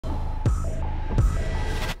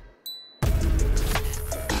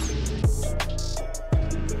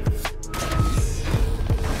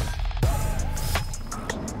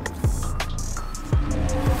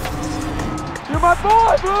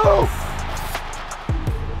Bye,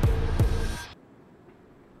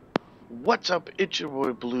 What's up, it's your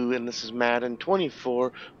boy Blue, and this is Madden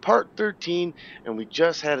 24, part 13, and we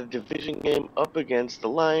just had a division game up against the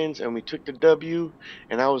Lions, and we took the W,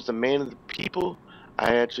 and I was the man of the people.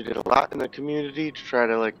 I actually did a lot in the community to try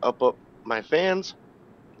to, up my fans.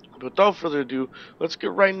 But without further ado, let's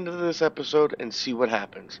get right into this episode and see what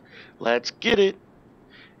happens. Let's get it!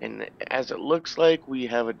 And as it looks like, we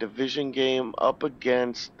have a division game up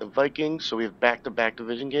against the Vikings, so we have back-to-back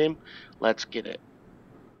division game. Let's get it.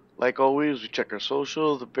 Like always, we check our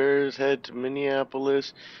social. The Bears head to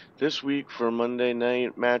Minneapolis this week for a Monday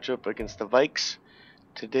night matchup against the Vikes.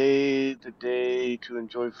 Today, the day to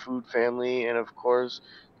enjoy food, family, and of course,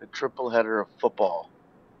 the triple header of football.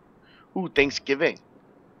 Ooh, Thanksgiving.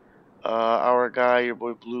 Our guy, your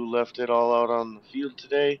boy Blue, left it all out on the field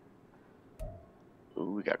today.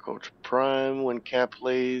 Ooh, we got Coach Prime. When Cap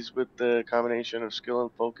plays with the combination of skill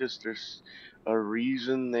and focus, there's a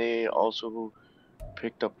reason they also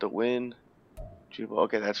picked up the win.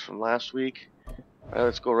 Okay, that's from last week. Alright,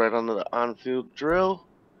 let's go right on to the on-field drill.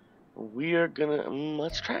 We are gonna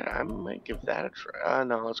let's try it. I might give that a try.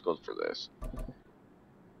 No, let's go for this.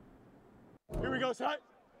 Here we go, Sai.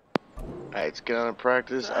 Alright, let's get on to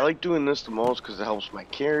practice. I like doing this the most because it helps my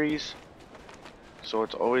carries. So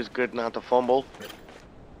it's always good not to fumble.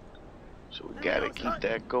 So we gotta keep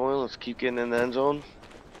that going. Let's keep getting in the end zone.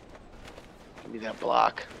 Give me that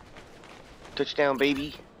block. Touchdown,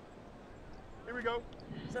 baby. Here we go.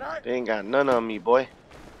 They ain't got none on me, boy.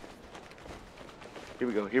 Here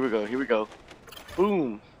we go, here we go, here we go.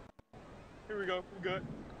 Boom. Here we go. We're good.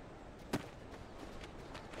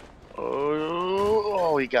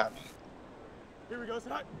 Oh, he got me. Here we go,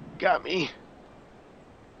 Sai. Got me.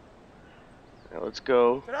 Now let's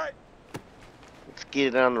go. Sai. Let's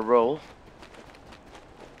get it on the roll.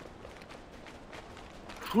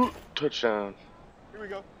 Whew, touchdown. Here we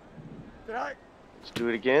go. Sai. Let's do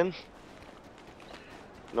it again.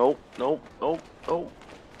 Nope, nope, nope, nope.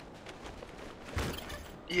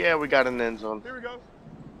 Yeah, we got in the end zone. Here we go.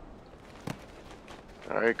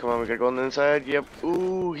 Alright, come on, we gotta go on the inside. Yep.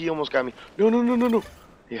 Ooh, he almost got me. No, no, no, no, no.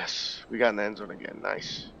 Yes, we got in the end zone again.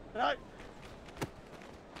 Nice. Sai.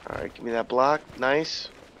 Alright, give me that block. Nice.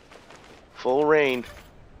 Full rain.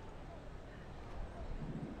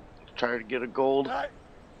 Try to get a gold. Sai.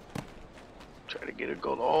 Try to get a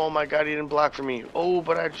gold. Oh my god, he didn't block for me. Oh,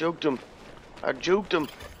 but I juked him. I juked him.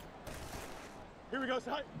 Here we go,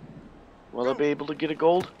 Sai. Will I be able to get a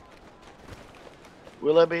gold?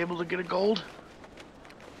 Will I be able to get a gold?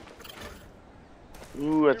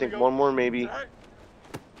 Ooh, I think one more maybe.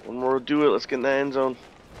 One more will do it. Let's get in the end zone.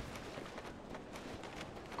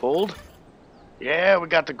 Gold? Yeah, we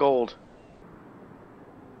got the gold.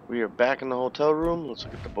 We are back in the hotel room. Let's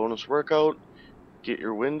look at the bonus workout. Get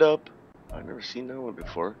your wind up. I've never seen that one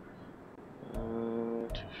before.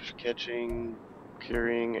 Catching,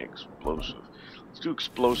 carrying, explosive. Let's do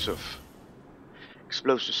explosive.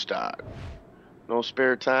 Explosive start. No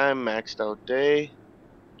spare time, maxed out day.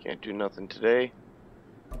 Can't do nothing today.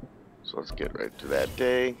 So let's get right to that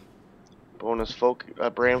day. Bonus focus,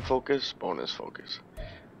 brand focus, bonus focus.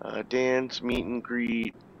 Dance, meet and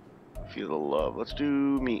greet. Feel the love. Let's do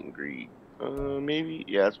meet and greet. Maybe?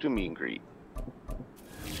 Yeah, let's do meet and greet.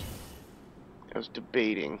 I was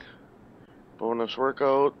debating. Bonus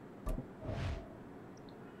workout.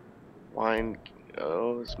 Wine.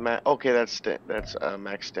 Oh, it's okay, that's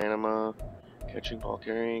max stamina. Catching, ball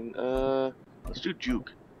carrying. Let's do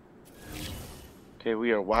juke. Okay,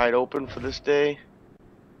 we are wide open for this day.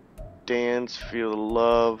 Dance, feel the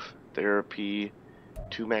love, therapy,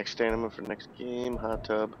 2 max stamina for next game. Hot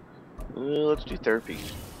tub. Let's do therapy.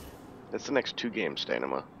 That's the next 2 game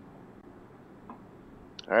stamina.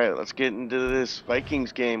 Alright, let's get into this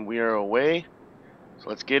Vikings game. We are away, so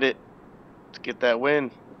let's get it. Let's get that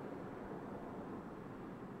win.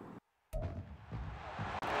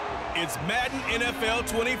 It's Madden NFL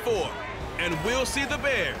 24, and we'll see the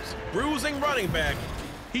Bears. Bruising running back.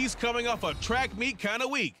 He's coming off a track meet kind of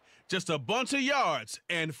week. Just a bunch of yards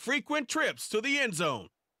and frequent trips to the end zone.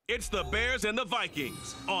 It's the Bears and the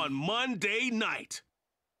Vikings on Monday night.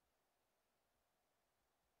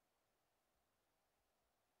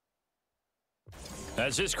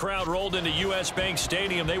 As this crowd rolled into U.S. Bank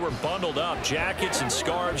Stadium, they were bundled up, jackets and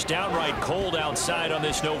scarves, downright cold outside on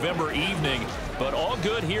this November evening. But all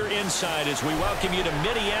good here inside as we welcome you to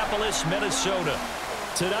Minneapolis, Minnesota.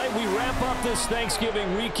 Tonight we wrap up this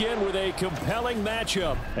Thanksgiving weekend with a compelling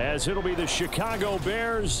matchup, as it'll be the Chicago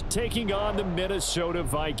Bears taking on the Minnesota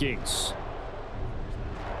Vikings.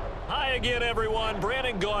 Hi again, everyone.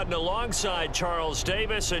 Brandon Gaudin alongside Charles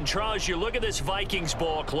Davis. And Charles, you look at this Vikings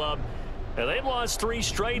ball club, and they've lost 3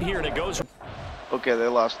 straight here, and it goes. Okay, they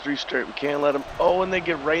lost 3 straight. We can't let them. Oh, and they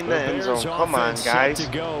get right in the end zone. Come on, guys. To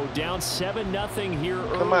go down 7-0 here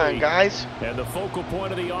early. Come on, guys. And the focal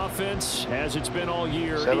point of the offense, as it's been all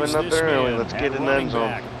year, 7-0 early. Let's get in the end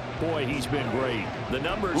zone. Boy, he's been great. The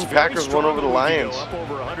numbers. Packers won over the Lions. Up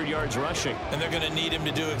over 100 yards rushing. And they're going to need him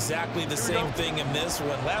to do exactly the same thing in this one.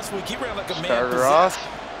 Last week, he ran like a man Starter possessed.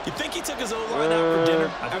 off. You think he took his O-line out for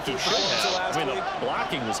dinner? I think he should have. I mean, the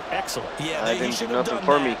blocking was excellent. Yeah, I he didn't should do have nothing done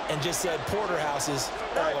for that me. and just said porterhouses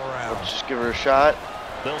all around. Let's just give her a shot.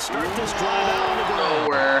 They'll start this drive out on the ground.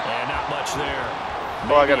 Nowhere. And not much there.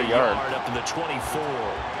 Oh, I got a yard. Up to the 24.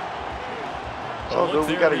 Oh, good.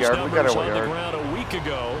 We got a yard. We got a on the yard. ground a week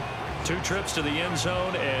ago. 2 trips to the end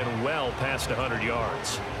zone and well past 100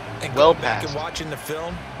 yards. And Well going back passed. and watching the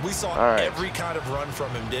film, we saw right. every kind of run from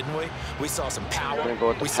him, didn't we? We saw some power. Gonna go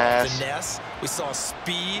with the we pass. saw finesse. We saw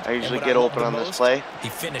speed. I usually and what get love open the on this most, play. He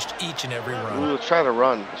finished each and every run. Ooh, let's try to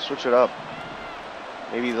run. Switch it up.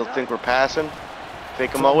 Maybe they'll think we're passing.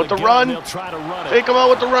 Fake them out with the run. They'll try to run it. Fake them out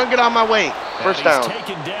with the run. Get out of my way. First down. He's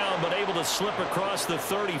taken down, but able to slip across the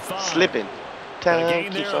 35. Slipping. A Time gain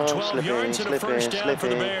keeps there of on 12 slipping, yards and a first down for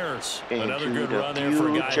the slipping. Bears. Another Into good the run there for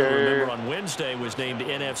a guy who, future. remember, on Wednesday was named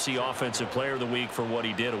NFC Offensive Player of the Week for what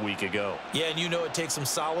he did a week ago. Yeah, and you know it takes some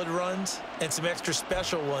solid runs and some extra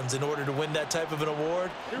special ones in order to win that type of an award.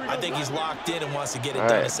 I think he's locked in and wants to get it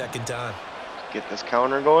done a second time. Get this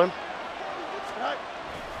counter going.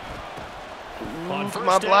 On Come first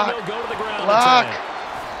on, down, block. they'll go to the ground Block.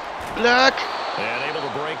 attack. Block. And able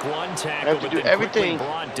to break one tackle, Have to but do then everything. quickly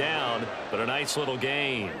brought down. But a nice little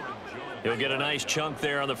gain. He'll get a nice chunk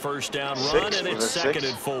there on the first down run, 6, and it's was it 2nd 6?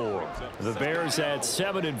 and 4. The Bears at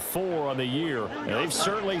 7-4 on the year. And they've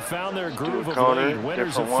certainly found their groove of counter, late.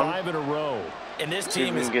 Winners of different one. 5 in a row. And this See if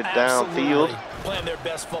team we is can get absolutely downfield. playing their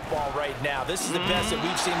best football right now. This is the best that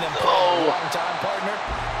we've seen them play in a long time, partner.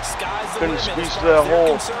 Sky's the Couldn't limit squeeze as to far that as they're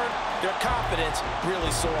hole. concerned. Their confidence really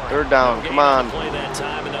soaring. Third down. Come Gain on. the play that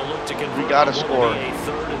time, and they'll look to convert We gotta on what score. will be a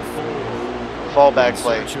 3rd and 4. Fallback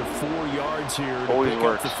play. Search of 4 yards here to Always pick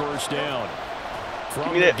works. up the first down.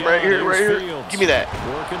 Give me that right here, right here. Give me that.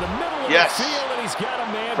 Work in the middle Yes. of the field, and he's got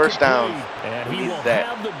a man First down. complete. And he Need will that.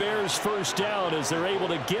 have the Bears first down as they're able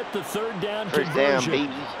to get the 3rd down First down, conversion.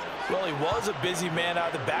 baby. Well, he was a busy man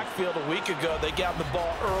out of the backfield a week ago. They got him the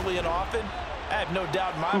ball early and often. I have no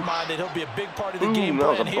doubt in my mind that he'll be a big part of the game that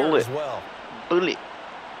was plan a here bullet. as well. Bullet.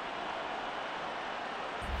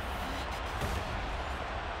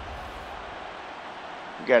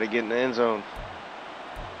 We got to get in the end zone.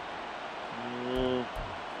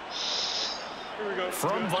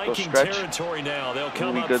 From Let's go Viking stretch. territory now, they'll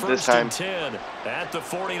come We'll up be good this first and time. 10 at the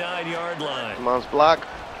 49-yard line. Come on, block.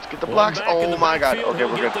 Let's get the blocks. One back in Oh the my God. backfield, Okay, he'll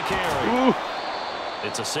we're get good. the carry. Ooh.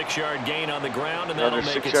 It's a 6-yard gain on the ground, and Another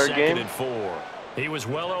that'll make it 6-yard 2nd gain. and 4. He was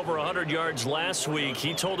well over 100 yards last week.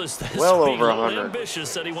 He told us this Well week, over a little 100. ambitious,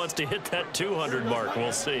 said he wants to hit that 200 mark.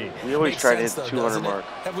 We'll see. We always Makes try to hit sense, the though, 200 doesn't it? mark.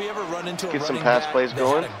 Have we ever run into a Get some running pass back plays that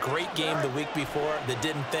going. had a great game the week before that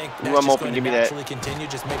didn't think Ooh, that's I'm just open. going to Give me that. naturally continue?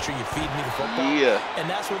 Just make sure you feed me the football. Yeah. And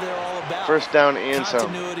that's what they're all about. First down and some.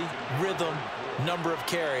 Continuity, rhythm, number of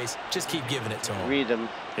carries. Just keep giving it to them. Read them.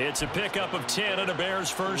 It's a pickup of 10 and a Bears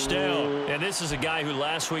first down. And this is a guy who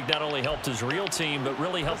last week not only helped his real team, but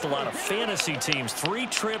really helped a lot of fantasy teams. 3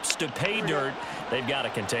 trips to pay dirt. They've got to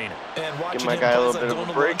contain it. And watching my him guy a plays little like bit of going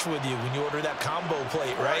a to break. lunch with you when you order that combo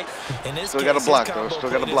plate, right? In this Still case, got a block, his though. combo Still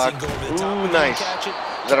got a plate block. is he can go over the top Ooh, of you, nice. catch it, Is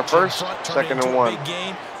that a catch it in first? front, turn it 2nd into and a 1. big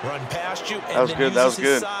gain, run past you, and That was then good. That was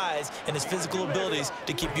uses his good. size and his physical abilities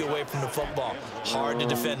to keep you away from the football. Hard to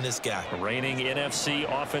defend this guy. Reigning NFC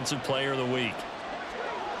Offensive Player of the Week.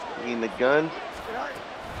 Getting the gun.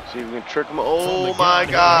 See if we can trick him. From Oh the my gun,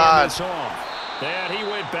 he'll God. hand this off. And he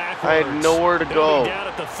went backwards. I had nowhere to They'll go. be down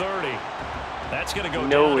at the 30. That's going to go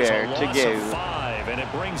Nowhere down as a to loss go. of 5, and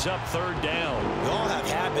it brings up 3rd down. We all have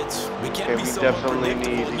habits. We can't Okay, be we so definitely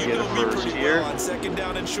unpredictable. need to And you get know a me first pretty here. well on 2nd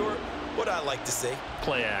down and short. What I like to say.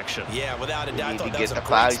 Play action. Yeah, without a doubt, I need thought to that get was a the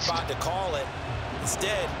great first. spot to call it.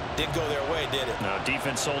 Instead, didn't go their way, did it? Now,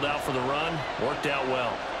 defense sold out for the run. Worked out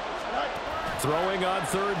well. Throwing on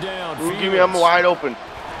 3rd down. Ooh, give me, I'm wide open.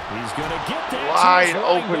 He's going to get that. Wide to his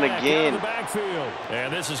running open back again. out of the backfield.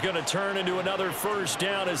 And this is going to turn into another first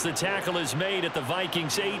down as the tackle is made at the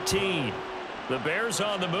Vikings 18. The Bears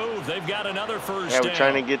on the move. They've got another first Yeah, down. we're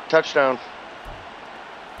trying to get touchdown.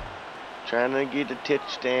 Trying to get a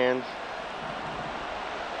touchdown.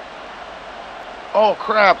 Oh,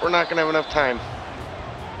 crap. We're not going to have enough time.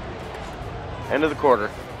 End of the quarter.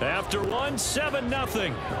 After one,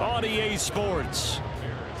 7-0 on EA Sports.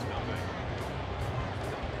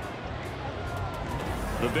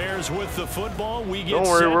 The Bears with the football. We get Don't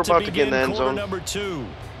worry, we're about to get in the end quarter zone. number 2.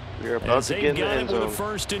 We're about to get in the end With a zone.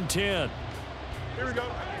 1st and 10. Here we go.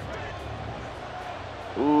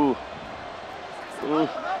 Ooh. Ooh.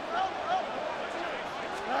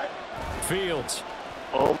 Fields.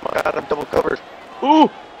 Oh my God, I'm double covered. Ooh.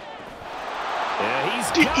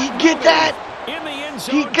 Yeah, Did he get that? In the end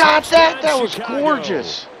zone. He got that? That was Chicago.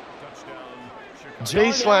 gorgeous.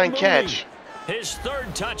 Baseline catch. His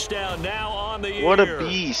 3rd touchdown now on the year. What a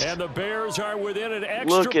beast. And the Bears are within an extra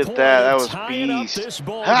Look at point that. That of was tying up beast. this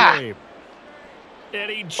ball Ha! game. And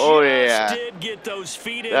he just did get those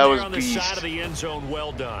feet in That there was on the beast. side of the end zone.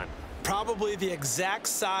 Well done. Probably the exact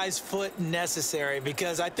size foot necessary,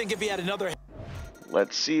 because I think if he had another...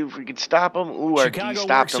 Let's see if we can stop him. Ooh, our D Chicago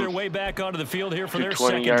stopped works their him. way back onto the field here for To their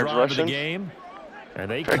 20 second yards drive of the rushing. game. And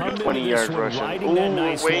they Tried to come into 20 this yards one rushing. riding that Ooh,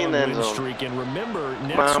 nice way in long the end win zone. streak. And remember,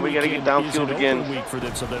 next Come on, we gotta weekend get downfield is an again. open week for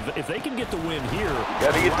them. So if they can get the win here,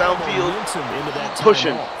 Gotta get downfield. into that time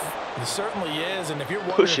Pushing. off. It certainly is, and if you're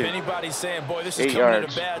wondering Push if it. anybody's saying, boy, this 8 is coming yards.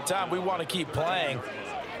 at a bad time, we want to keep playing,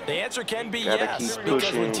 the answer can be Gotta yes. keep Because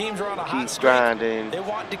pushing, when teams are on a hot keep streak, grinding. they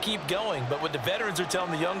want to keep going. But what the veterans are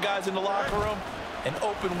telling the young guys in the locker room, an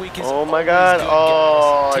open week is Oh my always God. good,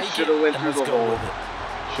 Oh, guys. I Take should have it went and through let's the go hole. with it.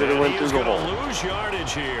 Should have went through the hole. Lose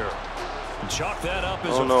yardage here. Chalk that up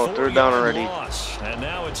as Oh a no, 3rd down 4-yard already. loss. And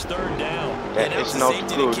now it's 3rd down. That And is the not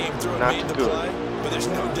safety good. that came through and Not made the good. play, but there's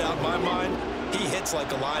no doubt in my mind, he hits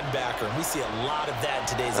like a linebacker. And we see a lot of that in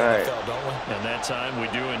today's All right. NFL, don't we? And that time we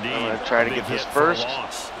do indeed. I'm gonna try to Big get this hit for a first.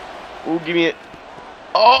 loss. Ooh, give me it.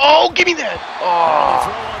 Oh, give me that.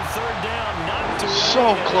 Throw Oh, on 3rd down, knocked away,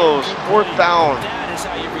 so and close. 4th down. That is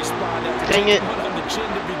how you respond after Dang taking it. one on the chin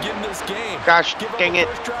to begin this game. Gosh, Give up dang a it.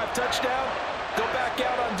 first drive touchdown, go back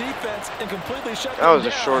out on defense, and completely shut That them was a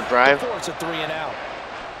down short drive. to force a 3 and out.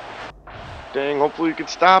 Dang, hopefully we can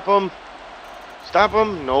stop him. Stop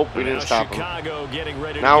him? Nope, we Now didn't stop him. Chicago getting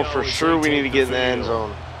ready to Now go for as sure they we need to take get in the end field.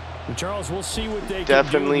 zone. And Charles, we'll see what they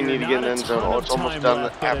Definitely can do need here. to get in the Not end a zone. ton Oh, of it's almost time done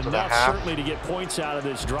left, but after the enough half. certainly to get points out of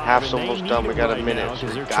this drive. Half's and they almost need done. it We got a right minute, now so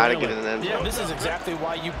 'cause we they're gotta get trailing. in the end Yeah, zone. this is exactly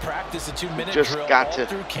why you practice a 2-minute Just drill got all to.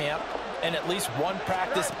 through camp, and at least one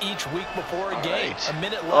practice each week before a game. right. A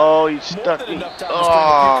minute left. Oh, you More stuck than me. enough time to Oh, string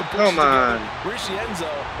a few come completions on. together, reach the end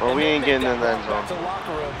zone, Well, and we then ain't make getting that in the end walk back zone. to the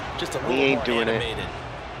locker room just a We little ain't more doing it. animated.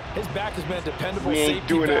 His back has been a dependable We ain't safety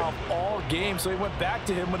doing it. valve all game, so he went back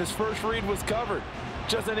to him when his first read was covered.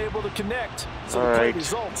 Just unable to connect, so All the play right.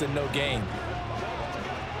 results in no gain.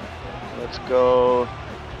 Let's go.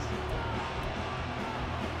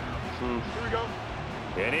 Here we go.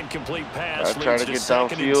 An incomplete pass Gotta try leads to to get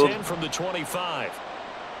 2nd and downfield. 10 from the 25.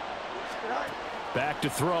 Back to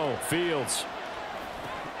throw. Fields.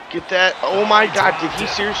 Get that. Oh my God, did he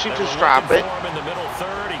seriously They just were drop looking it? for him in the middle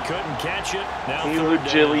third. He couldn't catch it. Now He 3rd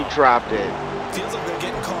legitly down. dropped it. Feels like they're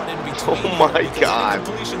getting caught in between. Oh my here because God.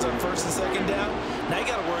 Completions on 1st and 2nd down. Now you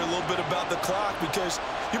got to worry a little bit about the clock because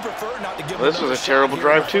you prefer not to give Well, this another was a shot terrible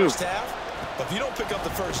here in drive, the too. first half. But if you don't pick up the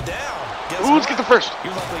first down, guess Ooh, let's what? get the first.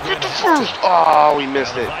 You're likely Get going the to have first. to. Oh, we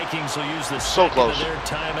missed Now the it. Vikings will use the So second close. of their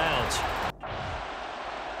timeouts.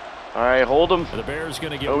 All right, hold him. The Bears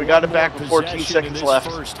going to get Oh, we got one it back more with 14 possession seconds in this left.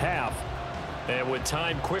 first half. And with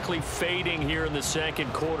time quickly fading here in the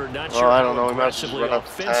second quarter, not Oh, sure I how don't know. We might just aggressively, run out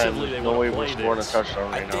of time. offensively they There's no want way to we're play scoring a this.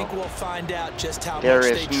 touchdown I right think now. we'll find out just how There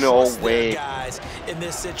much is they no trust way. their guys in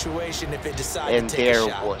this situation if they decide And to take a there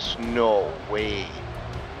shot. was no way.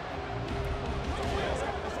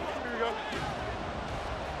 Here we go.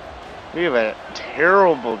 We have a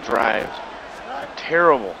terrible drive.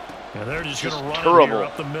 Terrible. And they're just going Just to run him terrible. here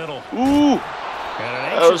up the middle. Ooh. And an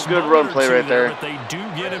That was anxious good moment run or play two right there. But they do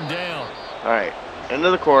get him down. All right. End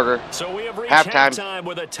of the quarter. So we have reached Halftime. halftime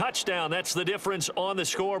with a touchdown. That's the difference on the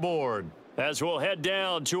scoreboard. As we'll head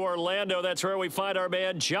down to Orlando, that's where we find our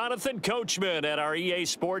man Jonathan Coachman at our EA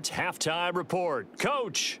Sports Halftime Report.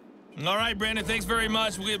 Coach. All right, Brandon, thanks very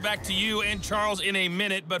much. We'll get back to you and Charles in a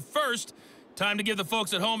minute. But first, time to give the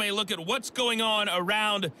folks at home a look at what's going on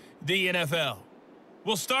around the NFL.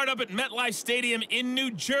 We'll start up at MetLife Stadium in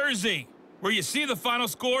New Jersey, where you see the final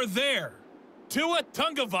score there. Tua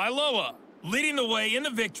Tagovailoa leading the way in the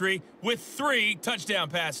victory with 3 touchdown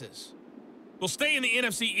passes. We'll stay in the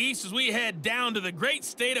NFC East as we head down to the great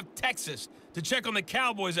state of Texas to check on the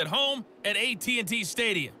Cowboys at home at AT&T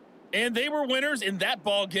Stadium. And they were winners in that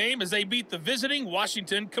ball game as they beat the visiting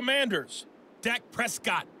Washington Commanders. Dak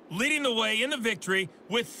Prescott leading the way in the victory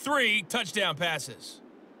with 3 touchdown passes.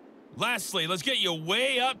 Lastly, let's get you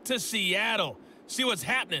way up to Seattle. See what's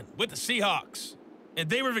happening with the Seahawks. And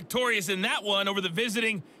they were victorious in that one over the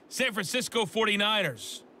visiting San Francisco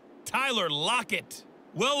 49ers. Tyler Lockett,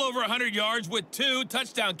 well over 100 yards with 2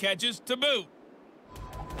 touchdown catches to boot.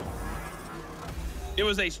 It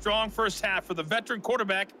was a strong first half for the veteran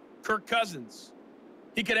quarterback, Kirk Cousins.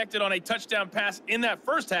 He connected on a touchdown pass in that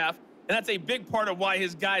first half, and that's a big part of why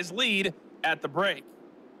his guys lead at the break.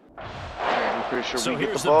 I'm pretty sure So we get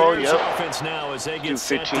here's the ball. Bears Yep. offense now as they Do get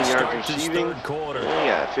set 15 to yards start this receiving. third quarter.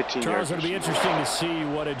 Yeah, 15 Charles, yards. it'll be interesting to see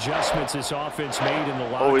what adjustments this offense made in the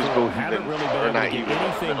locker Always room. go Haven't even, really or been able not to get even,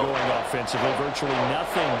 anything middle. going offensively. Virtually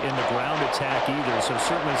nothing in the ground attack either. So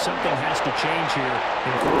certainly something has to change here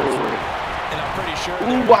in quarter three. And I'm pretty sure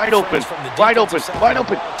Ooh, wide open, wide open, wide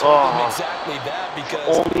open. Oh, exactly that,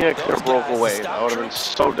 because only I could have broke away. That would have been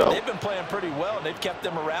so dope. They've been playing pretty well, and they've kept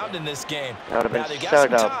them around in this game. That would have Now been they got so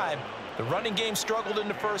some dope. time. The running game struggled in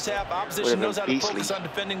the first half. Opposition Would've knows been how to beastly. focus on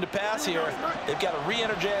defending the pass here. They've got to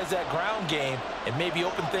re-energize that ground game and maybe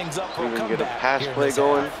open things up for We a can comeback. get a pass here in play this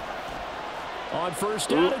going. half. On first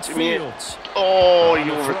down, it's give me it. Fields. Oh, On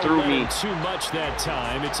you the throw, overthrew me. not too much that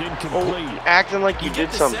time. It's Oh, incomplete. acting like you You did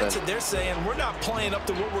get the something. sense that they're saying we're not playing up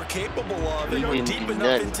to what we're capable of, and We we're didn't deep do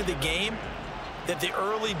enough nothing. into the game that the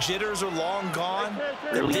early jitters are long gone.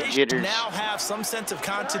 That Early they should jitters. now have some sense of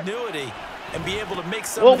continuity and be able to make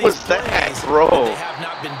some What of these was that plays throw? that they have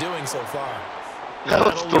not been doing so far. That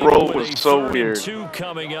That'll throw leave with was a so 3rd and weird. 2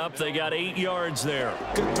 coming up. They got 8 yards there.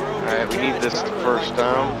 Good throw. All right, we need this catch. to I really first like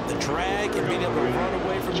down. The drag and being able to run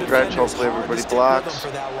away from Stretch, defenders. hopefully Hard to everybody stick with them blocks.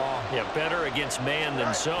 for that long. Yeah, better against man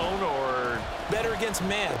than zone, or Better against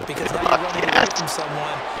man, because now you're running away from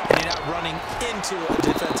someone and you're not running into a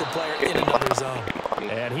defensive player in another zone.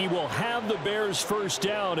 And he will have the Bears first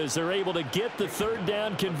down as they're able to get the 3rd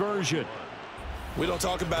down conversion. We don't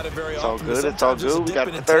talk about it very It's all often. good, But it's all sometimes there's a good. We dip got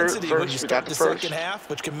in the third intensity when first, you we start got the the first. second half,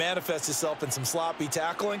 which can manifest itself in some sloppy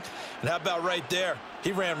tackling. And how about right there?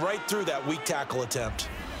 He ran right through that weak tackle attempt.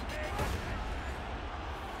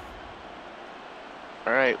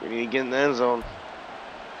 All right, we need to get in the end zone.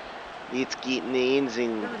 Let's get in the end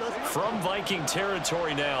zone. from Viking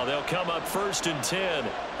territory now. They'll come up 1st and 10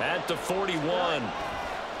 at the 41.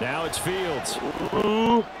 Now it's Fields.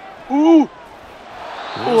 Ooh, ooh.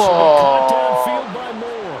 This will be caught downfield by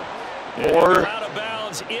Moore. Moore. And out of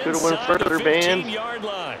bounds Could've went inside the further, man. 15-yard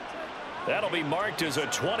line. That'll be marked as a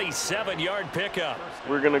 27-yard pickup.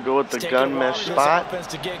 We're gonna go with the It's gun taken mesh a while spot. for this offense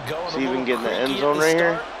to get going. See if we can get in the A end little zone creaky right at the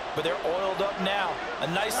here. start, but they're oiled up now. A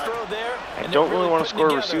nice throw there. I and don't they're really want to putting score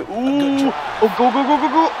a together receiver. a good Ooh, drive. oh, go, go, go, go,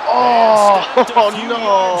 go. And stopped a few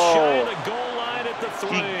yards shy of Oh, the goal line at the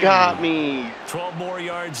 3. no. He got me. 12 more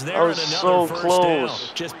yards there I was and so another first down.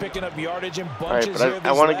 close. Just picking up yardage in All right, bunches but here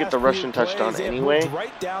I these want to get last the few rushing plays. touchdown They have anyway. moved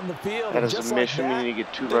right down the field. That and is a just mission. Like We that, need to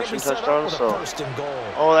get 2 they're gonna rushing be set up touchdowns. with a So, first and goal.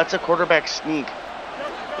 oh, that's a quarterback sneak.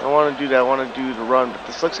 I don't want to do that. I want to do the run, but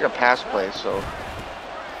this looks like a pass play. So,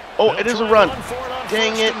 oh, it is a run.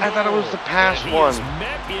 Dang it! I thought it was the pass one.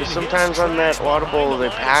 Because sometimes on that audible they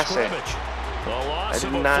pass it. I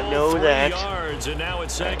did not know that. Yards, and now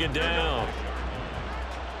it's 2nd down.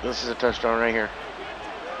 This is a touchdown right here.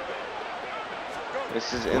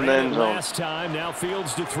 This is in the end zone. Last time, now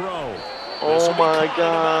Fields to throw. Oh my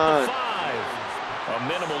God! A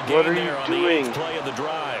minimal What gain are you there on doing? the 8th play of the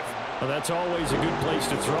drive. Well, that's always a good place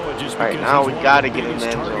to throw it, just All right, because now he's we one gotta of the get in biggest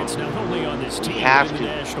the end zone. targets, not only on this team, have but in the to.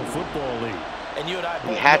 National Football League. And you and I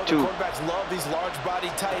both had know to. the quarterbacks love these large body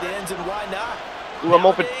tight ends, and why not? Ooh, I'm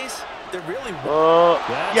open. Nowadays, they're really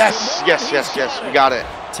Yes, yes, yes, yes. We got it.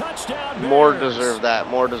 Touchdown More Bears. deserve that.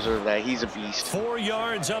 More deserve that. He's a beast. 4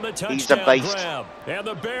 yards on the He's a touchdown beast. grab. And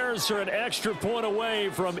the Bears are an extra point away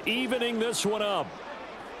from evening this one up.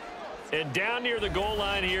 And down near the goal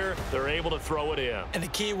line here, they're able to throw it in. And the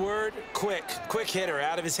key word, quick. Quick hitter.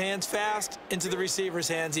 Out of his hands fast, into the receiver's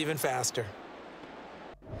hands even faster.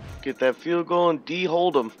 Get that field goal and D.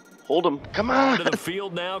 Hold him. Hold him. Come on. To the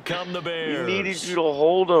field now come the He Bears. needed you to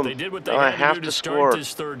hold him. They did what they I had have to do to to start score.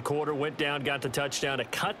 this 3rd quarter. Went down, got the touchdown to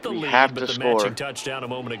cut the We lead, have but to the score. matching touchdown a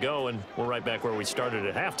moment ago, and we're right back where we started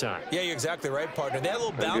at halftime. Yeah, you're exactly right, partner. They had a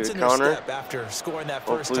little Gonna do bounce a in their counter. step after scoring that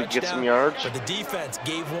first Hopefully touchdown. get some yards. But the defense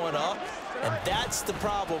gave one up, and that's the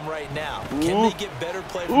problem right now. Ooh. Can they get better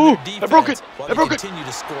play from Ooh, their I defense broke it. while I they broke it. continue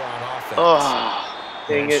to score on offense? Oh,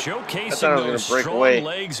 dang And it. showcasing I thought I was those gonna break strong away.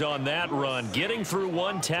 legs on that run, getting through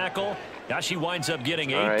 1 tackle. Now she winds up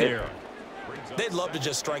getting 8 All right. there. They'd love to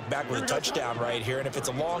just strike back with a touchdown right here, and if it's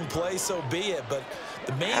a long play, so be it. But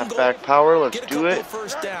the main goal, Halfback power. Let's get a do couple it. of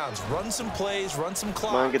first downs, run some plays, run some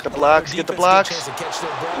clock. on, get the allow blocks, their get the defense blocks. a chance to catch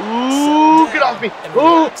their breath, Ooh, settle get off down, me. and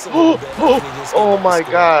Oh, relax a little bit after this game oh up my the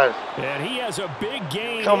score. God. And he has a big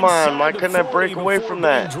gain. Come on, inside why the couldn't I break 40 away before from being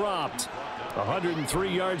that? Dropped. 103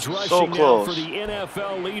 yards rushing So now close. for the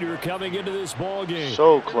NFL leader coming into this ball game.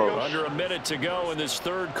 So close. Under a minute to go in this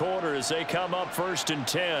 3rd quarter as they come up 1st and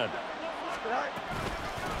 10.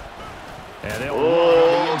 And they'll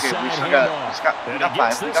Oh, Okay, we inside still handoff. got And we got he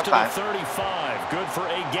gets 5. We this got to 5. the 35. Good for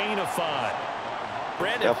a gain of 5.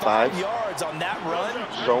 Brandon, Got 5 yards on that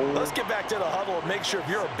run. Zone. Let's get back to the huddle and make sure if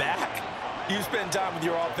you're a back, you spend time with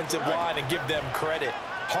your offensive line and give them credit.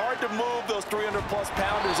 Hard to move those 300-plus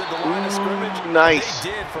pounders at the line of scrimmage. Nice.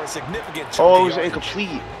 They did for a significant chunk Oh, it of was yardage.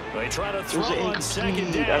 incomplete. They try to It was throw on incomplete.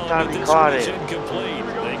 second I down, thought but he this caught one is it. incomplete.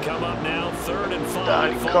 They come up now 3rd and 5. Thought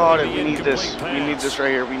he following caught it. the We need this. incomplete We need pass. this right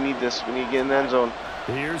here. We need this. We need to get in the end zone.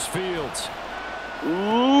 Here's Fields.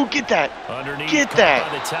 Ooh, get that. Underneath, Get caught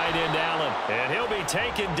that. by the tight end Allen. And he'll be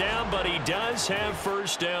taken down, but he does have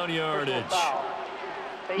first down yardage.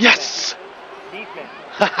 Yes.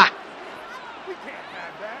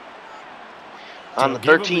 On the So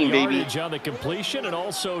give him 13, baby. yardage on the completion and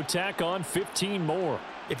also tack on 15 more.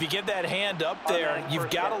 If you get that hand up there, you've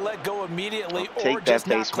got to let go immediately Take or that just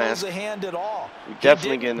not face close mask. the hand at all. We He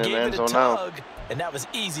definitely didn't, getting in the gave end it a zone now. tug, and that was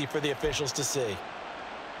easy for the officials to see.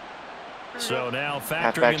 So now factoring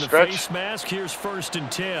Halfback in the stretch. face mask, here's 1st and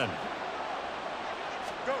 10.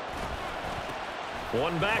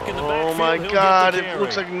 One back in the backfield. Oh my he'll God! get the It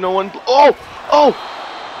looks carry. like no one. Oh! Oh!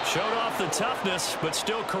 Showed off the toughness, but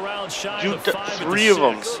still corralled shy of Juked the 5 at the 3 of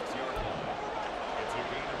them. 6.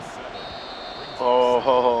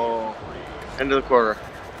 Oh! End of the quarter.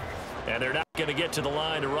 And they're not going to get to the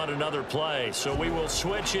line to run another play. So we will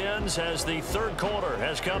switch ends as the 3rd quarter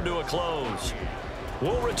has come to a close.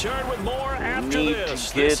 We'll return with more after Need this.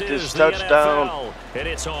 to get This this is touchdown. the NFL, and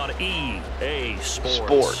it's on EA Sports.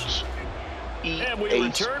 Sports. And we EA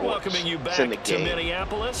return, Sports. welcoming you It's in back the to game.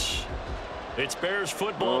 Minneapolis. It's Bears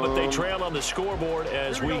football, but they trail on the scoreboard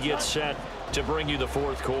as we get set to bring you the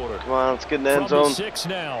 4th quarter. Come on, let's get in the From end the zone. 6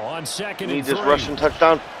 now on 2nd Need and this 3. rushing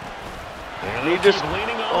touchdown. And Need they'll this. keep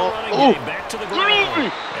leaning on Oh, the running oh. game back to the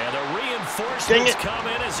ground. And the Dang reinforcements it. come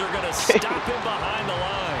in as they're going to stop him behind the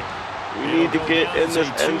line. We need to get in this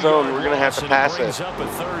end zone. We're gonna have to pass it. Up a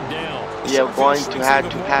 3rd down. Yeah, we're going to have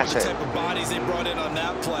to pass The it. type of bodies they brought in on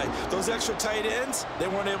that play. Those extra tight ends, they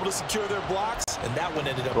weren't able to secure their blocks, and that one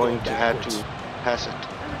ended up Going going to have backwards. to pass it.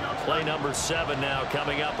 Play number 7 now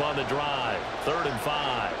coming up on the drive. 3rd and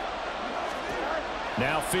 5.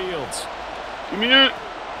 Now Fields. Give me it.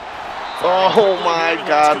 Oh my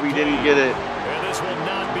God, we didn't get it. And this will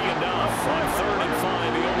not be enough. On 3rd and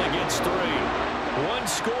 5, he only gets 3. 1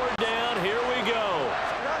 score down. Here we go.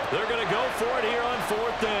 They're going to go for it here on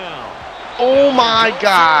 4th down. Oh my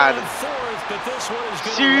God. On 4th, but this one is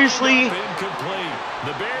going Seriously? to incomplete.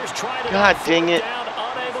 The Bears tried it God on dang 4th it. down,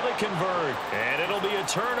 unable to convert. And it'll be a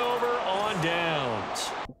turnover on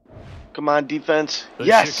downs. Come on, defense. The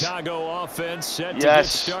Yes. Chicago offense set to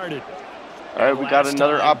Yes. get started. All right, we got Last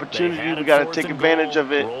another time, opportunity. they had We it got to 4th take and advantage goal,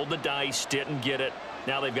 of it. Rolled the dice, didn't get it.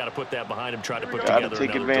 Now they've got to put that behind them, try to put Got to together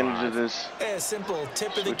take another advantage drive. of this. Hey, a simple tip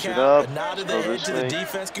of the Switch it cap, up. a nod of the Go head this to the way.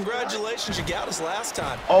 defense. Congratulations, you got us last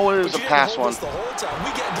time. Oh, it was But a you didn't pass hold one. us the whole time. We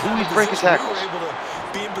got Ooh, down he's in breaking position. tackles. We were able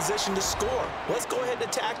to be in position to score. Let's go ahead and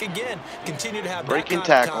attack again. Continue to have Breaking that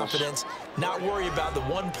kind tackles. of confidence. Not worry about the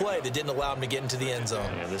one play that didn't allow them to get into the end zone.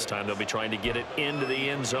 And this time they'll be trying to get it into the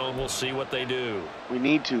end zone. We'll see what they do. We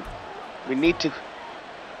need to. We need to.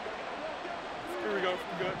 Here we go.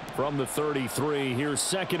 We're good. From the 33, here's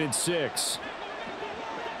 2nd and 6.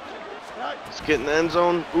 Let's get in the end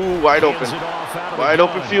zone. Ooh, wide open. Hands it off out of the Wide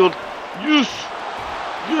open gun. field. Yes.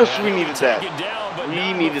 Yes, we And needed take that. it down, but We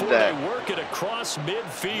not needed before that. They work it across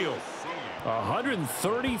midfield.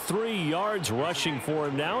 133 yards rushing for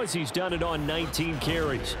him now as he's done it on 19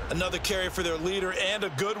 carries. Another carry for their leader and a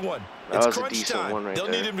good one. That It's was a crunch decent time. one right They'll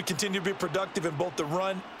there. need him to continue to be productive in both the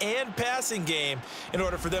run and passing game in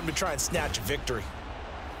order for them to try and snatch a victory.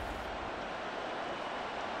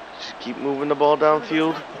 Just keep moving the ball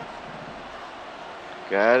downfield.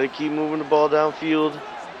 Gotta keep moving the ball downfield.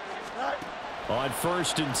 On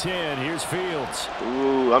 1st and 10, here's Fields.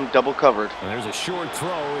 Ooh, I'm double covered. And there's a short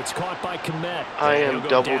throw. It's caught by Komet. I And am he'll go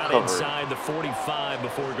double down covered. inside the 45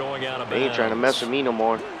 before going out of They bounds. ain't trying to mess with me no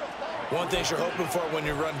more. One thing you're hoping for when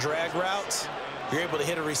you run drag routes, you're able to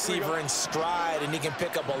hit a receiver in stride, and he can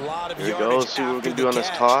pick up a lot of Here we yardage go. Let's see what we after can the do on this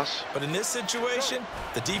catch. toss. But in this situation,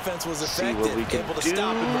 the defense was See effective, what we can able to do.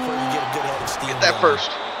 stop him before you get a good head of steam. Get that going.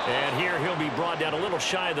 first. And here he'll be brought down a little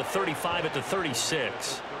shy of the 35 at the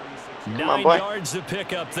 36. on, 9 boy. yards to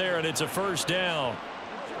pick up there, and it's a 1st down.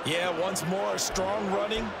 Yeah, once more, strong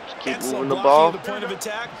running. keep Excellent moving the blocking ball. at the point of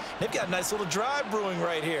attack. They've got a nice little drive brewing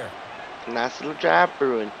right here. Nice little job,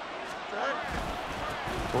 Bruin.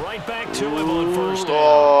 Right back to him on 1st down.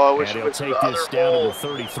 Oh, I wish and it he'll was take the this other down to hole. the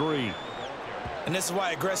 33. And this is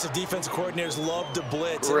why aggressive defensive coordinators love to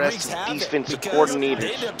blitz. Aggressive defensive coordinators.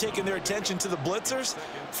 They end up taking their attention to the blitzers,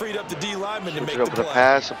 freed up the D lineman to make the Switch it over play. the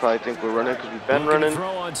pass. I probably think we're running because we've been running. Throw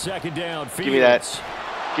on second down. Give me that.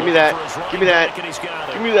 Give me that. Give me that.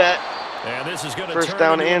 Give me that. And this is going to First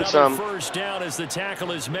down and some. First down as the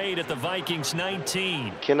tackle is made at the Vikings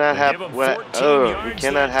 19. Cannot have what? Oh, we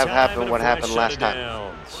cannot have happen what happened last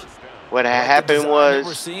time. What happened was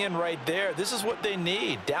we're seeing right there. This is what they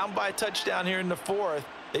need. Down by a touchdown here in the fourth.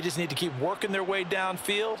 They just need to keep working their way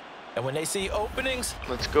downfield. And when they see openings,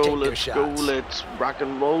 let's go. Let's go. Let's rock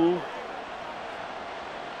and roll.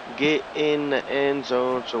 Get in the end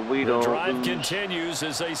zone so we don't lose. The drive continues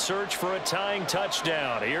as they search for a tying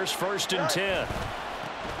touchdown. Here's 1st and 10.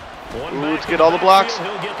 Let's get all the blocks.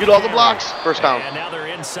 Get all the blocks. First down. And now they're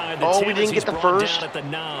inside the 10. We didn't get the first. At the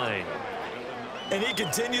 9. And he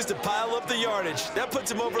continues to pile up the yardage. That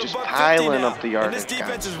puts him over just $150 piling now. up the yardage. And this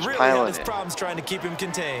defense is really having its problems trying to keep him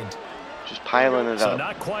contained. Just piling it up. So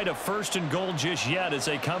not quite a 1st and goal just yet as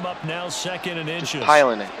they come up now 2nd and inches. Just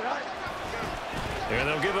piling it. And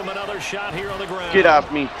they'll give him another shot here on the ground. Get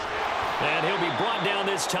off me. And he'll be brought down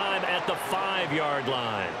this time at the 5-yard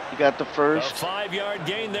line. You got the first. A 5-yard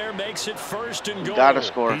gain there makes it 1st and goal. Gotta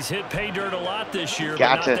score. He's hit pay dirt a lot this year,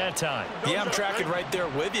 got but to. not that time. Yeah, I'm tracking right there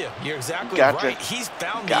with you. You're exactly got right. To. He's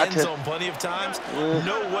found got the end zone plenty of times.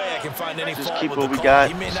 No way I can find any just fault keep with what the we call. got.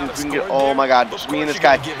 He may See not if have we can get. scored Oh there, my God! but Just of me and course this you're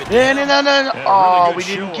guy. gonna give it to him. No. Oh, we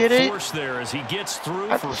didn't get it. Force there as he gets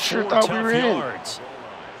through I for sure 4 thought we tough were in. yards.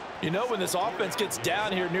 You know, when this offense gets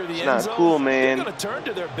down here near the end not zone, cool, man. they're going to turn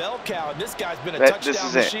to their bell cow, and this guy's been a This touchdown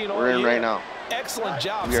is machine it. all We're in year. right now. Excellent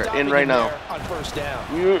job We are stopping in right him now. there on 1st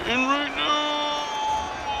down. We are in right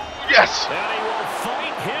now. Yes. And he will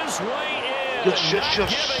fight his way in. Yes. Not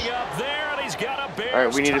giving up there, and he's got a Bears All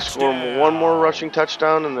right, we need to score touchdown. one more rushing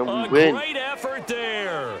touchdown, and then we win. Great effort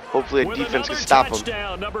there. Hopefully, a With defense can another stop him.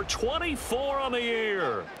 touchdown, number 24 on the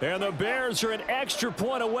year. And the Bears are an extra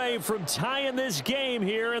point away from tying this game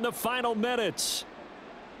here in the final minutes.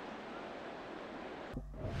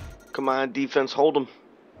 Come on, defense, hold him.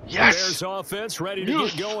 Yes. Bears offense ready to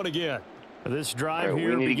get going again. This drive right, here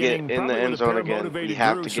we need to get beginning in the probably end with zone a again. motivated We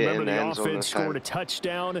have groups. to get Remember in the the end zone offense this time. scored a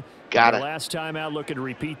touchdown. Got it. Last time out looking to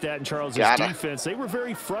repeat that in Charles' defense. They were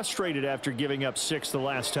very frustrated after giving up 6 the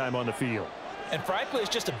last time on the field. And frankly, it's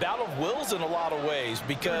just a battle of wills in a lot of ways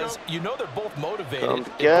because you know they're both motivated. Come They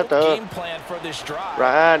both together. game plan for this drive.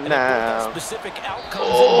 Right and they both have now. specific outcomes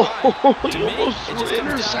Oh, in mind. To you me, almost it threw just an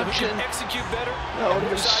comes down to who interception. can execute better. That would've and been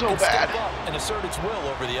which side so can bad. step up and assert its will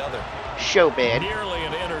over the other. So bad. Nearly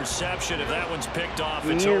an interception. If that one's picked off,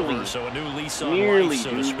 it's Nearly. over. So a new lease on Nearly, life, so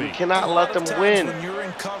to dude. We speak. cannot A let lot of them times win. When you're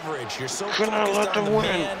in coverage, you're so Cannot focused let on them the win.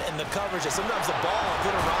 man and the coverage that sometimes the ball, if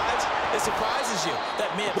it arrives, it surprises you.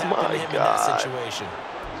 That may have Oh happened my to him God. in that situation.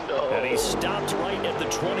 And he stopped right at the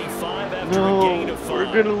 25 after No, a gain of 5. we're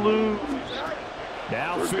gonna lose.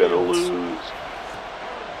 Now We're Fields. gonna lose.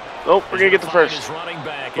 Nope, we're gonna get the Find first. his running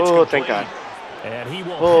back. It's Oh, thank complete. God. And he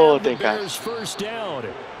will Oh, have the thank God. Bears first down.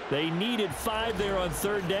 They needed 5 there on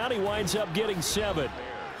 3rd down. He winds up getting 7.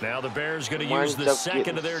 Now the Bears going to use Winds the up second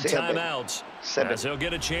getting of their 7. timeouts. 7. As he'll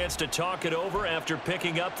get a chance to talk it over after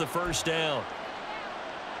picking up the first down.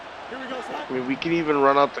 Here we go, Slack. I mean, we can even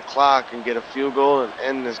run out the clock and get a field goal and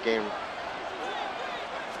end this game.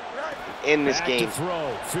 In this Back game. to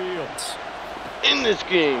throw. Fields. In this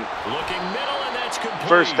game. Looking middle, and that's complete.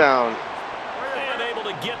 First down. And able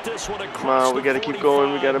to get this one across. Come on, we the gotta keep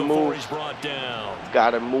going. We 45 gotta before move. He's brought down.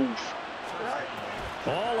 Gotta move.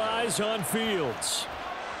 All eyes on Fields.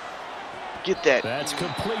 Get that. That's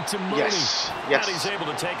complete to Mooney. Yes. And Yes. he's able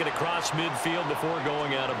to take it across midfield before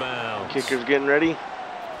going out of bounds. Kicker's getting ready.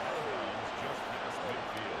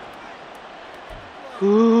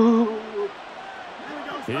 Ooh.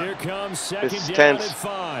 Here comes second This is down tense. at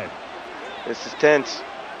 5. This is tense.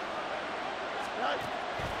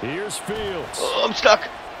 Here's Fields. Oh, I'm stuck.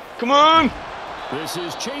 Come on. This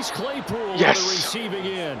is Chase Claypool Yes. on the receiving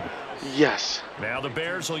end. Yes. Now the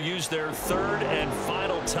Bears will use their 3rd and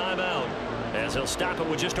final timeout as they'll stop it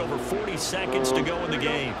with just over 40 seconds to go in the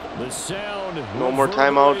game. The sound. No more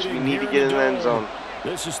timeouts. We reverberating need to here get in the dome. end zone.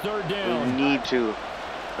 This is 3rd We down. need to.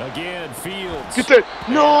 Again, Fields. Get that.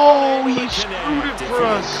 No, he Connect. screwed it If for he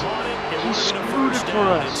had us. caught it, it He would have been a screwed first it for down.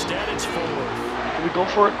 us. Instead, it's 4th. Can we go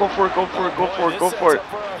for it? Go for it. Go for it. Go for it. Go for it.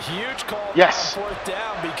 A huge call Yes. on 4th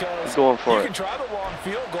down because Going for you it. can try the long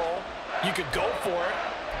field goal, you could go for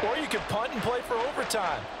it, or you could punt and play for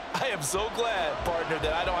overtime. I am so glad, partner,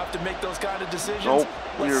 that I don't have to make those kind of decisions. Nope,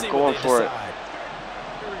 we Let's are see going what they for it. decide.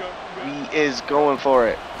 He is going for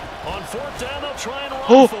it. On 4th down, they'll try and run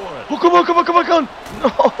Oh, for it. oh, come on, come on, come on, come on.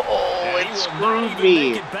 No, and It screwed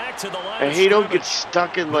me. I hate don't get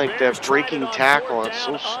stuck in like that breaking tackle. It's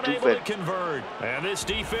so stupid. And this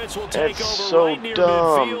defense will take That's over so right near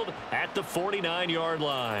dumb. midfield at the 49-yard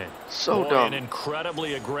line. So Boy, dumb. An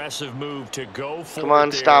incredibly aggressive move to go for Come on,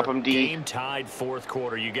 it stop there. him, D. Game tied fourth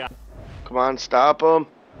quarter. You got. Come on, stop him.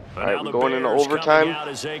 All right, we're going into overtime.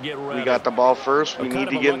 We got the ball first. We need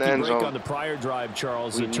to get in the end zone. On the prior drive,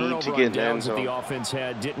 Charles, We the need turnover to get in the end downs that zone. the offense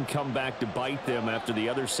had didn't come back to bite them after the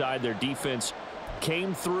other side. Their defense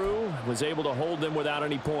came through, was able to hold them without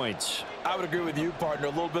any points. I would agree with you, partner.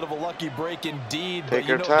 A little bit of a lucky break indeed. Take but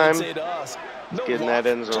you our know time. what they'd say to us? No Get in luck, that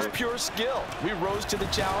end zone. just pure skill. We rose to the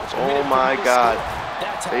challenge. Oh my God.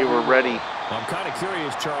 They were ready. I'm kind of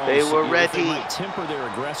curious, Charles. They were if ready. They might temper their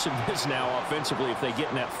aggressiveness now offensively if they get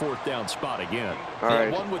in that fourth down spot again. All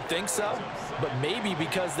right. One would think so, but maybe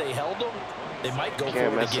because they held them, they might go Can't for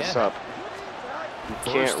it mess again. this up. You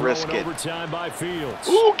can't risk it. Overtime by Fields.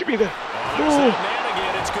 Ooh, give me that.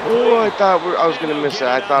 Oh, I thought I was gonna miss it.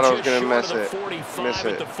 I thought I was gonna miss it. Miss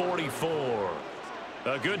it. 44.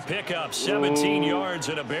 A good pickup, 17 yards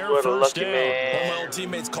and a bare What a first lucky down. man. One of my old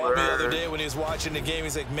teammates called me the other day when he was watching the game.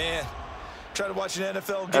 He's like, man, trying to watch an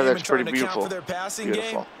NFL game that's and trying pretty to count beautiful. for their passing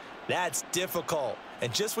Beautiful. game, that's difficult.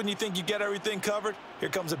 And just when you think you get everything covered, here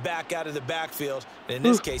comes a back out of the backfield. And in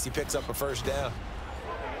this case, he picks up a first down.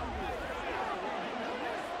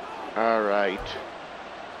 All right.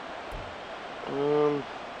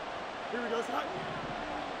 Here we go, Scott.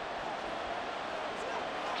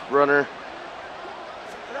 Runner.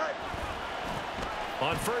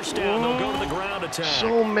 On first down, they'll go to the ground attack.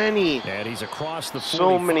 So many. And he's across the 45.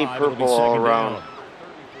 So many purple all around.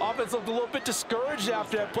 Offense looked a little bit discouraged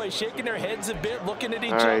after that play, shaking their heads a bit, looking at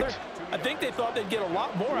each All right. other. I think they thought they'd get a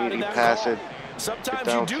lot more out of Need that to pass call. it. Sometimes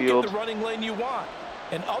Get you do downfield. get the running lane you want.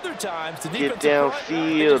 And other times, the Get defensive front, they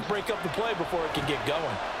downfield. just break up the play before it can get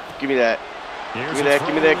going. Give me that. Here's Give me that, a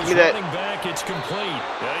give me throw that, to give me his that. running back. It's complete.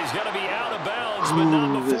 Yeah, he's going to be out of bounds, but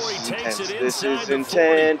not before This he is takes intense. it This inside is the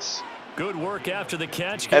 40. intense. Good work after the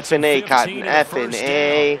catch. F and A, Cotton. F and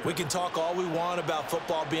A. We can talk all we want about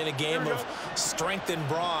football being a game of strength and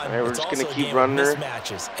brawn. All right, we're It's just gonna also a keep game running of her.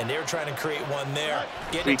 mismatches, and they're trying to create one there.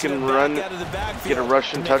 We can run, get a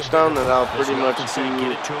rushing touchdown, and that'll pretty much Get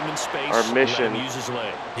do it to him in space. our Let mission him use his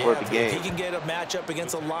leg. for the If he game. can get a matchup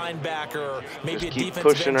against a linebacker or maybe Just a keep defensive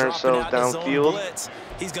pushing end dropping ourselves out in a zone downfield. blitz,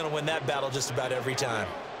 he's going to win that battle just about every time.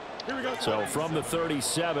 Here we go. So from the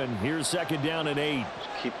 37, here's second down and 8.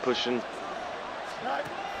 Keep pushing.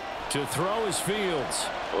 To throw is Fields.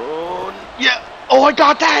 Oh, yeah. Oh, I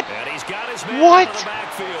got that. And he's got his man What? out of the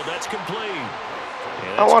backfield. That's complete.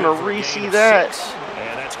 Yeah, I that's want to good for a gain re-see of that. 6.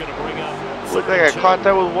 And that's going to bring up Looked like I caught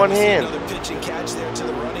that with one hand. Another pitch and catch there to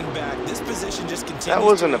the running back. This position just continues That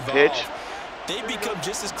wasn't to a evolve. pitch. They become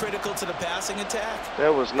just as critical to the passing attack.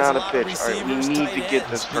 That was not a There's pitch. All right, we lot of need receivers, to get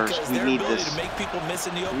tight this ends, first. because We their need ability this. to make people miss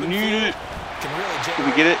in the open We need field it. can really Can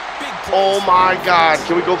we generate get it? big Oh plays. my God.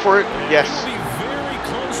 Can we go for it? Yes. He'll be very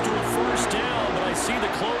close to a first down, but I see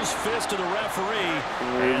the closed fist of the referee.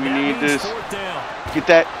 And We that need means this. fourth down. Get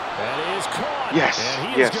that. That is caught. Yes,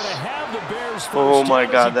 And he yes. is going to have the Bears first Oh my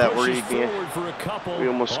down God, as he that pushes worried me. forward for a couple We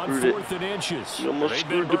almost on screwed it. 4th and inches. We almost They've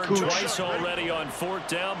been screwed the burned pooch. twice already on 4th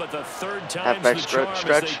down, but the third time's Halfback the stretch, charm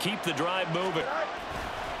stretch. as they keep the drive moving.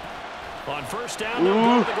 On first down, they'll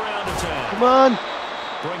go to the ground attack. Come on.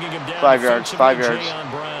 Bringing him down 5 yards, 5 defensively, yards.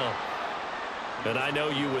 Jayon Brown. And I know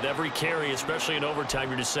you, with every carry, especially in overtime,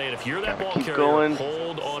 you're just saying, if you're that Gotta ball keep carrier, going.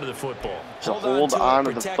 hold on to the football. To hold on to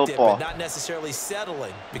the protect football. it, but not necessarily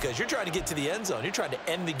settling, because you're trying to get to the end zone. You're trying to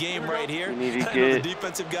end the game right here. We need to I know the get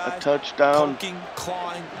defensive a guy touchdown. poking,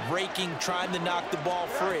 clawing, raking, trying to knock the ball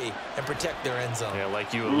free and protect their end zone. Yeah,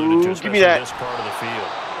 like you alluded to, Ooh, especially give me that. this part of the field.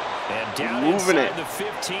 And down Moving inside it. the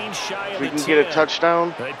 15, shy of If we the can 10. get a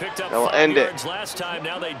touchdown, They picked up that will 5 end it. yards last time.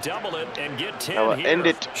 Now they double it and get 10 That will here. end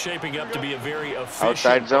it. Shaping up to be a very efficient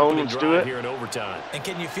Outside zone, opening let's do drive it. here in overtime. And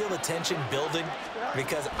can you feel the tension building?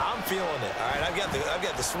 Because I'm feeling it. All right, I've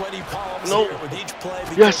got the sweaty palms Nope. here with each play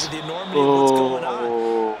because Yes. of the enormity of what's going on.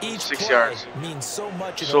 Oh, Each 6 play yards. means so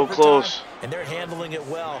much in So overtime, close. and they're handling it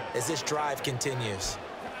well as this drive continues.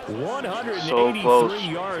 183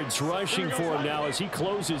 yards rushing for him now as he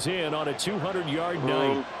closes in on a 200-yard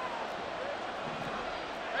night.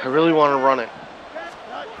 I really want to run it.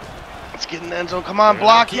 Let's get in the end zone. Come on,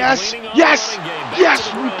 block. Yes. Yes.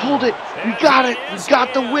 Yes. We pulled it. We got it. We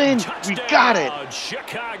got the win. We got it.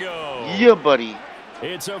 Chicago. Yeah, buddy.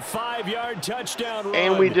 It's a 5-yard touchdown run.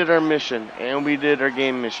 And we did our mission. And we did our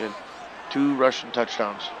game mission. 2 rushing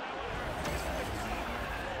touchdowns.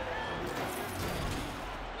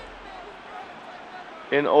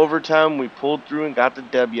 In overtime, we pulled through and got the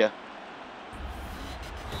W.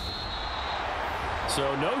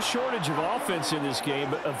 So no shortage of offense in this game,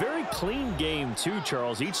 but a very clean game too,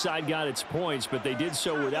 Charles. Each side got its points, but they did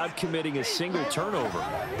so without committing a single turnover.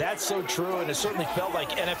 That's so true, and it certainly felt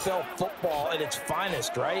like NFL football at its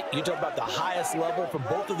finest, right? You talk about the highest level from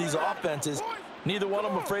both of these offenses. Neither one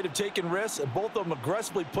of them afraid of taking risks, and both of them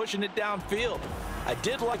aggressively pushing it downfield. I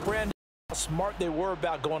did like Brandon, how smart they were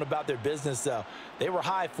about going about their business, though. They were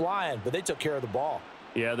high flying, but they took care of the ball.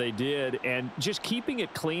 Yeah, they did. And just keeping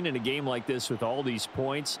it clean in a game like this with all these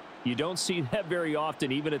points, you don't see that very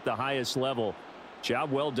often, even at the highest level.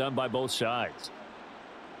 Job well done by both sides.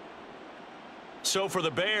 So for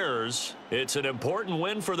the Bears, it's an important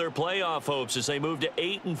win for their playoff hopes as they move to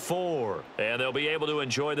 8-4. And they'll be able to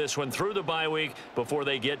enjoy this one through the bye week before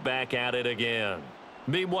they get back at it again.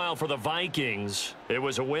 Meanwhile, for the Vikings, it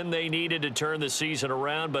was a win they needed to turn the season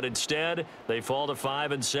around, but instead they fall to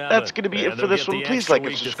 5-7. That's going to be it for this one. Please like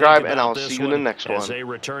and subscribe, and I'll see you in the next one. As they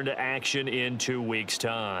return to action in 2 weeks'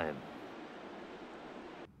 time.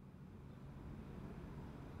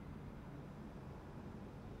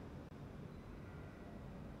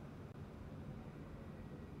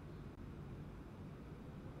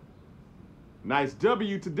 Nice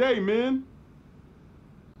W today, man.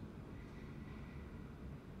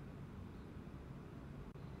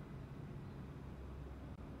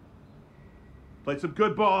 Played some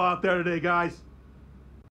good ball out there today, guys.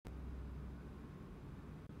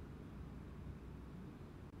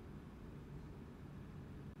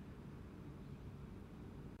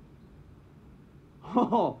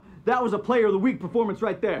 Oh, that was a player of the week performance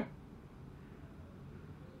right there.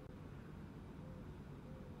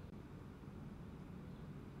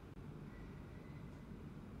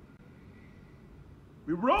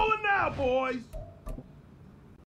 We rolling now, boys.